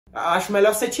Acho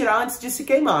melhor você tirar antes de se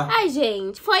queimar. Ai,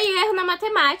 gente, foi erro na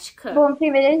matemática. Bom,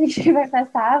 primeiro a gente vai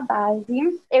passar a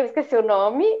base. Eu esqueci o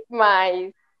nome,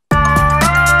 mas...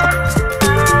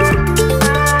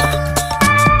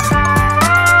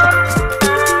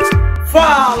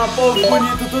 Fala, povo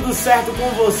bonito, tudo certo com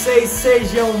vocês?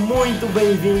 Sejam muito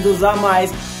bem-vindos a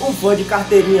mais um Fã de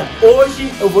Carteirinha.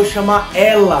 Hoje eu vou chamar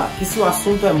ela, que se o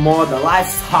assunto é moda,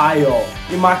 lifestyle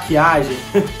e maquiagem,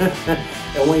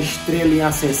 é uma estrela em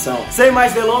ascensão. Sem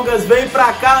mais delongas, vem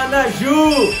pra cá, Ana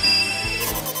Ju!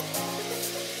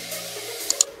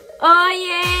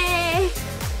 Oiê!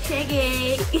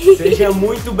 Cheguei! Seja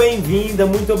muito bem-vinda,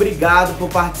 muito obrigado por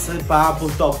participar, por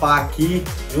topar aqui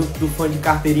junto do Fã de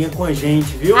Carteirinha com a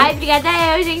gente, viu? Ai, obrigada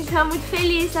eu, gente, tô muito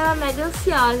feliz, tava mega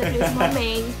ansiosa por esse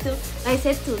momento, vai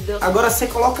ser tudo. Agora, você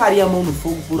colocaria a mão no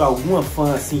fogo por alguma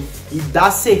fã, assim, e dá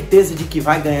certeza de que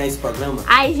vai ganhar esse programa?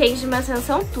 Ai, gente, meus fãs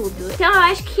são tudo. Então eu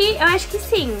acho que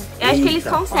sim, eu acho que eles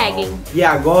conseguem. Pau. E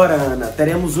agora, Ana,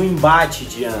 teremos um embate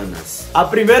de Anas. A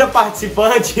primeira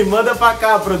participante, manda pra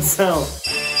cá, produção.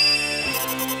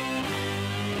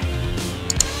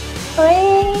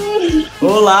 Oi!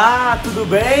 Olá, tudo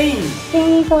bem?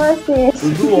 Sim, com você.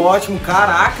 Tudo ótimo.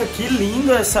 Caraca, que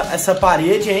lindo essa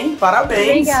parede, hein?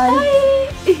 Parabéns.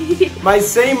 Obrigada. Mas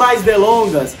sem mais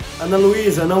delongas, Ana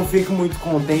Luísa, não fico muito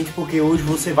contente porque hoje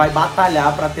você vai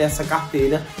batalhar pra ter essa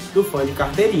carteira do Fã de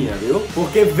Carteirinha, viu?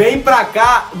 Porque vem pra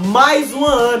cá mais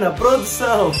uma Ana,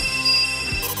 produção.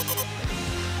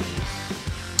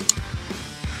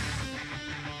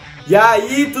 E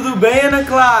aí, tudo bem, Ana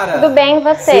Clara? Tudo bem, e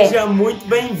você? Seja muito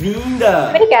bem-vinda.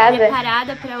 Obrigada.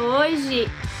 Preparada pra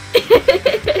hoje?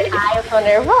 Ai, eu tô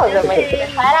nervosa, mas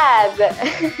preparada.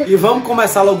 E vamos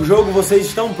começar logo o jogo, vocês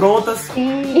estão prontas?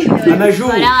 Sim. Ana Ju,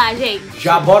 Bora lá, gente.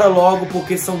 já bora logo,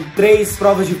 porque são 3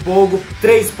 provas de fogo,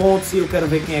 3 pontos e eu quero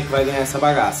ver quem é que vai ganhar essa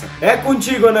bagaça. É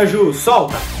contigo, Ana Ju,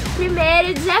 solta!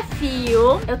 Primeiro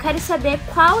desafio, eu quero saber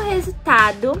qual o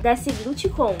resultado da seguinte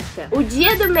conta. O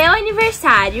dia do meu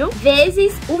aniversário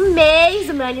vezes o mês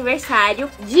do meu aniversário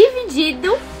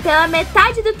dividido pela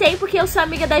metade do tempo que eu sou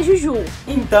amiga da Juju.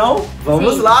 Então,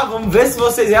 vamos Sim. lá, vamos ver se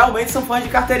vocês realmente são fãs de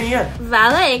carteirinha.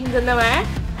 Valendo, não é?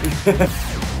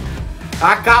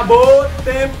 Acabou o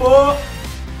tempo!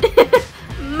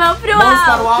 Mão pro Mãos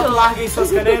para o alto. alto, larguem suas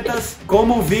canetas.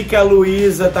 Como vi que a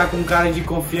Luísa tá com cara de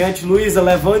confiante, Luísa,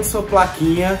 levante sua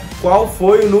plaquinha. Qual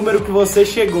foi o número que você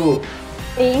chegou?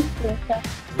 30.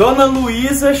 Dona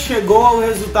Luísa chegou ao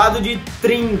resultado de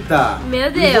 30.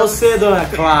 Meu Deus. E você, Dona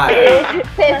Clara?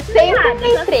 63.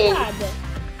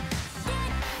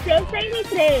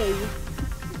 63.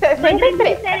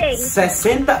 63.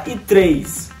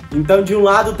 63. Então, de um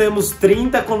lado temos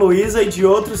 30 com Luísa e de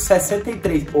outro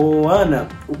 63. Ô, Ana,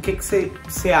 o que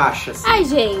você acha? Assim? Ai,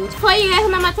 gente, foi erro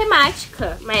na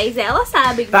matemática, mas elas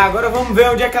sabem. Tá, agora vamos ver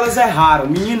onde é que elas erraram.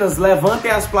 Meninas, levantem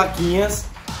as plaquinhas.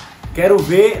 Quero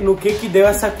ver no que deu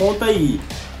essa conta aí.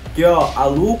 Aqui, ó, a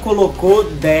Lu colocou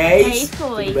 10. Aí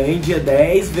foi. Tudo bem, dia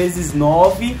 10 vezes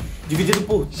 9, dividido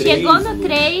por 3. Chegou no Lu.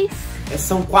 3.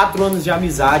 São 4 anos de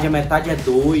amizade, a metade é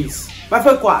 2. Mas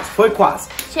foi quase, foi quase.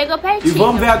 Chegou pertinho. E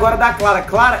vamos ver agora da Clara.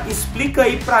 Clara, explica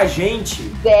aí pra gente.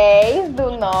 10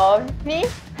 do 9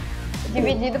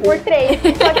 dividido por 3.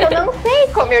 Só que eu não sei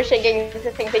como eu cheguei em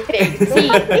 63. Não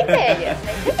faço ideia.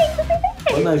 Mas eu tenho 63.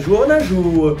 Ana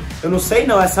Ju, eu não sei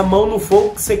não, essa mão no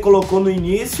fogo que você colocou no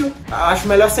início, acho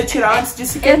melhor você tirar antes de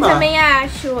se Eu queimar. também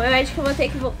acho. Eu acho que eu vou ter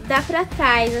que dar pra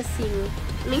trás, assim.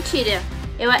 Mentira.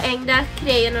 Eu ainda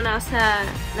creio na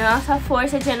nossa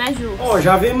força de Ana Ju. Ó,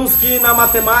 já vimos que na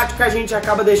matemática a gente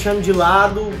acaba deixando de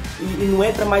lado e não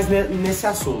entra mais nesse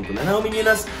assunto, né não,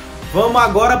 meninas? Vamos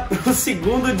agora pro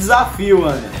segundo desafio,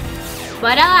 Ana.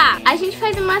 Bora lá! A gente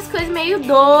faz umas coisas meio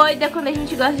doidas quando a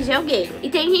gente gosta de alguém. E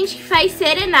tem gente que faz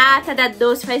serenata, dá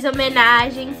doce, faz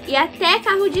homenagens. E até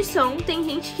carro de som tem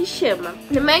gente que chama.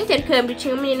 No meu intercâmbio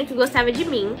tinha um menino que gostava de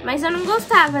mim, mas eu não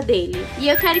gostava dele. E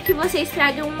eu quero que vocês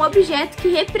tragam um objeto que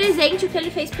represente o que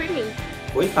ele fez por mim.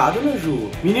 Coitado, Ana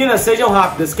Ju. Meninas, sejam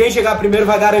rápidas. Quem chegar primeiro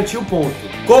vai garantir o ponto.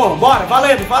 Corram, bora,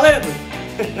 valendo, valendo!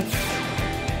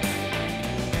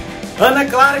 Ana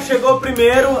Clara chegou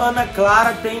primeiro. Ana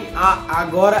Clara tem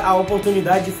agora a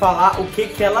oportunidade de falar o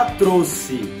que ela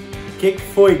trouxe. O que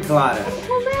foi, Clara?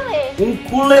 Um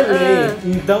ukulele.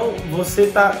 Então você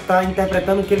tá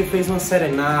interpretando que ele fez uma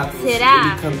serenata. Será?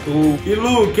 Ele cantou. E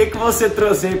Lu, o que você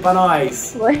trouxe aí pra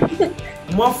nós?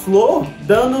 Uma flor?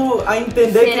 Dando a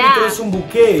entender que ele trouxe um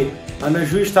buquê? Ana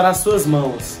Ju, está nas suas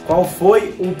mãos. Qual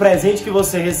foi o presente que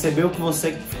você recebeu que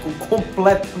você ficou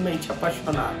completamente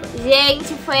apaixonada?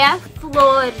 Gente, foi a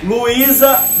flor.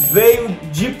 Luísa veio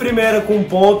de primeira com um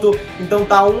ponto, então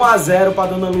tá 1 a 0 para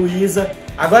Dona Luísa.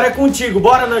 Agora é contigo,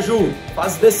 bora, Ana Ju.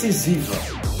 Fase decisiva.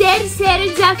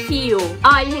 Terceiro desafio.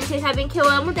 Olha, gente, vocês sabem que eu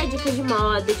amo dar dicas de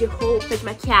moda, de roupa, de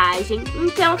maquiagem.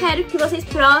 Então eu quero que vocês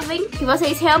provem que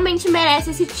vocês realmente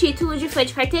merecem esse título de fã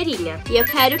de carteirinha. E eu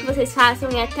quero que vocês façam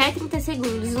em até 30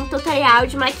 segundos um tutorial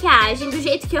de maquiagem do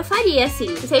jeito que eu faria, assim.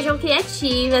 Que sejam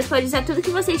criativas, pode usar tudo que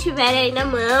vocês tiverem aí na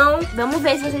mão. Vamos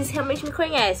ver se vocês realmente me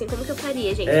conhecem, como que eu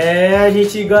faria, gente. É, a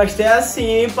gente gosta é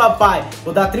assim, papai.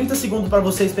 Vou dar 30 segundos pra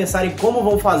vocês pensarem como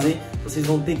vão fazer. Vocês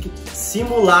vão ter que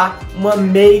simular uma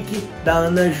make da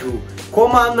Ana Ju.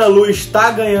 Como a Ana Lu está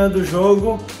ganhando o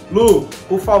jogo, Lu,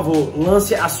 por favor,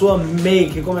 lance a sua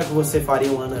make. Como é que você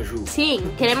faria uma Ana Ju?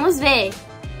 Sim, queremos ver.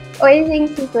 Oi,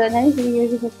 gente, eu sou a Ana Ju e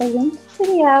hoje eu vou fazer um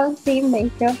tutorial de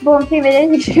make-up. Bom, primeiro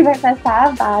a gente vai passar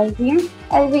a base,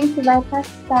 a gente vai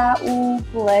passar o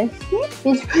blush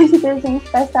e depois da gente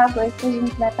passar o blush, a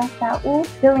gente vai passar o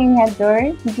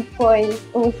delineador, depois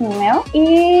o rímel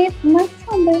e uma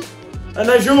sombra.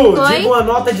 Ana Ju, diga uma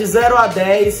nota de 0 a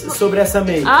 10 sobre essa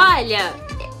make. Olha,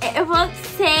 eu vou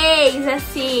 6,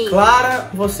 assim. Clara,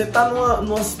 você tá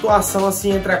numa situação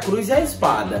assim entre a cruz e a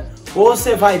espada. Ou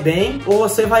você vai bem, ou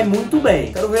você vai muito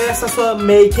bem. Quero ver essa sua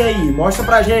make aí. Mostra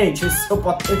pra gente esse seu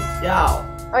potencial.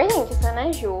 Oi, gente, eu sou a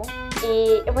Ana Ju.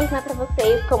 E eu vou ensinar pra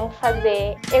vocês como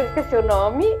fazer, eu esqueci o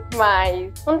nome,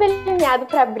 mas um delineado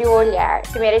pra abrir o olhar.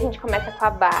 Primeiro a gente começa com a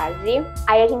base,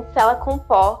 aí a gente sela com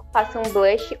pó, passa um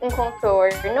blush, um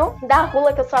contorno, da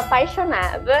rula que eu sou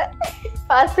apaixonada,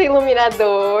 passa o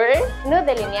iluminador. No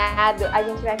delineado a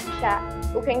gente vai puxar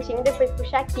o cantinho e depois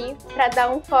puxar aqui pra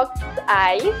dar um fox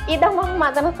eyes e dar uma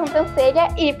arrumada na sobrancelha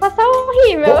e passar um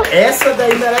rímel. Bom, essa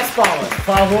daí merece palmas. Por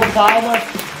favor, palmas.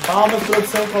 Palmas,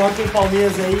 produção, coloquem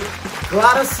palminhas aí.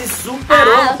 Clara se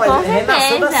superou, rapaz.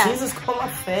 Renasceu das cinzas como a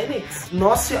Fênix.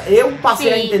 Nossa, eu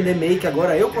passei a entender make,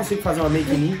 agora eu consigo fazer uma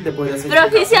make em mim depois dessa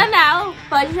Profissional.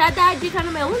 Pode já dar a dica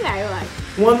no meu lugar, eu acho.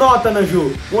 Uma nota, Ana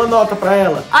Ju. Uma nota pra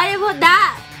ela. Olha, eu vou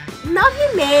dar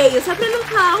 9,5, só pra não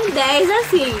falar um 10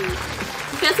 assim.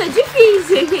 Porque eu sou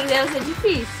difícil, entendeu? Eu sou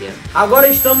difícil. Agora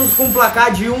estamos com um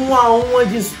placar de 1 a 1, uma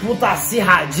disputa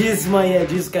acirradíssima. E é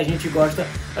disso que a gente gosta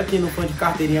aqui no Fã de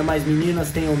Carteirinha. Mas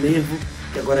meninas, tenham nervo,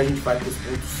 que agora a gente vai para os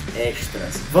pontos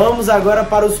extras. Vamos agora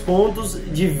para os pontos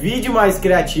de vídeo mais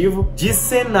criativo, de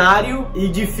cenário e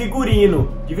de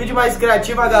figurino. De vídeo mais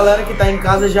criativo a galera que tá em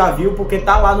casa já viu, porque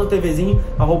tá lá no TVzinho,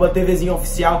 @TVzinho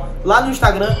oficial, lá no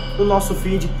Instagram, no nosso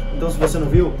feed. Então se você não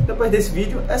viu, depois desse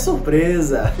vídeo é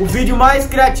surpresa. O vídeo mais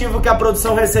criativo que a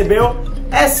produção recebeu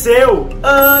é seu,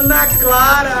 Ana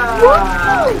Clara!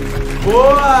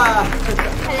 Boa!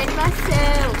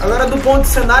 Agora do ponto de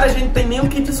cenário a gente tem nem o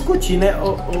que discutir, né,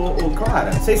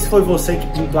 Clara? Não sei se foi você que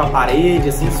pintou a parede,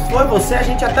 assim, se foi você a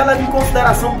gente até leva em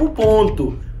consideração pro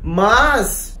ponto.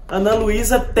 Mas Ana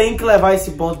Luísa tem que levar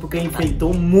esse ponto porque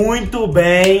enfeitou muito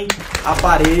bem a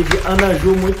parede. Ana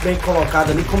Ju muito bem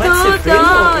colocada ali. Como é que você fez?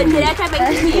 Tudo,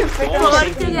 diretamente de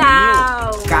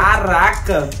Portugal.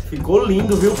 Caraca, ficou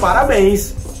lindo, viu?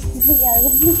 Parabéns.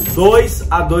 2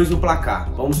 a 2 no placar.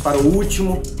 Vamos para o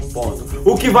último ponto.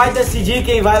 O que vai decidir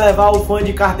quem vai levar o fã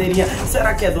de carteirinha?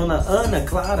 Será que é Dona Ana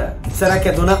Clara? Será que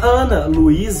é Dona Ana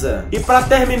Luísa? E para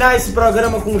terminar esse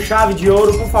programa com chave de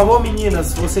ouro, por favor,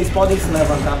 meninas, vocês podem se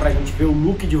levantar pra gente ver o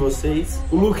look de vocês.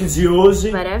 O look de hoje.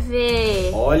 Bora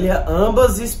ver. Olha,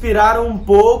 ambas inspiraram um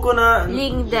pouco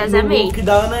Lindas, no amei. look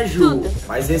da Ana Ju. Tudo.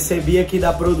 Mas recebi aqui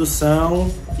da produção.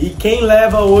 E quem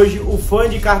leva hoje o fã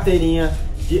de carteirinha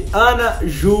de Ana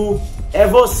Ju é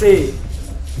você,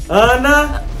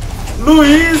 Ana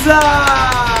Luísa!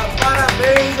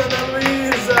 Parabéns, Ana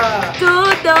Luísa!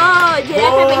 Tudo!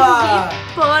 Diretamente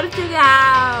de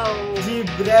Portugal!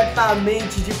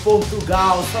 Diretamente de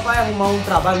Portugal. Só vai arrumar um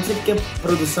trabalho. Não sei porque a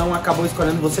produção acabou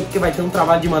escolhendo você, porque vai ter um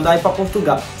trabalho de mandar ir pra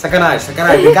Portugal. Sacanagem,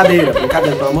 sacanagem. Brincadeira,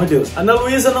 brincadeira, pelo amor de Deus. Ana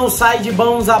Luísa não sai de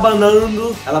mãos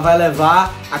abanando. Ela vai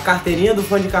levar a carteirinha do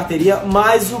fã de carteirinha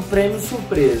mais o prêmio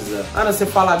surpresa. Ana, você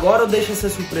fala agora ou deixa ser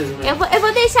surpresa mesmo? Eu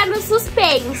vou deixar no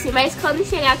suspense, mas quando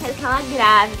chegar eu quero que ela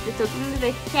grave, pra todo mundo ver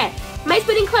o que é. Mas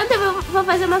por enquanto eu vou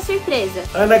fazer uma surpresa.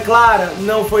 Ana Clara,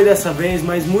 não foi dessa vez,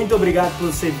 mas muito obrigado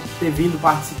por você ter vindo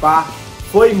participar.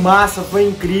 Foi massa, foi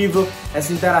incrível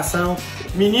essa interação.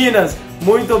 Meninas,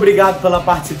 muito obrigado pela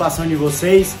participação de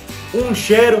vocês. Um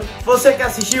cheiro. Você que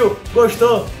assistiu,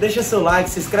 gostou? Deixa seu like,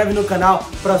 se inscreve no canal.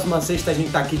 Próxima sexta a gente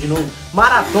tá aqui de novo.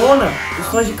 Maratona, os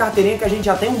fãs de carteirinha que a gente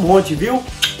já tem um monte, viu?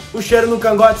 O cheiro no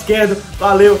cangote esquerdo.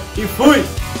 Valeu e fui!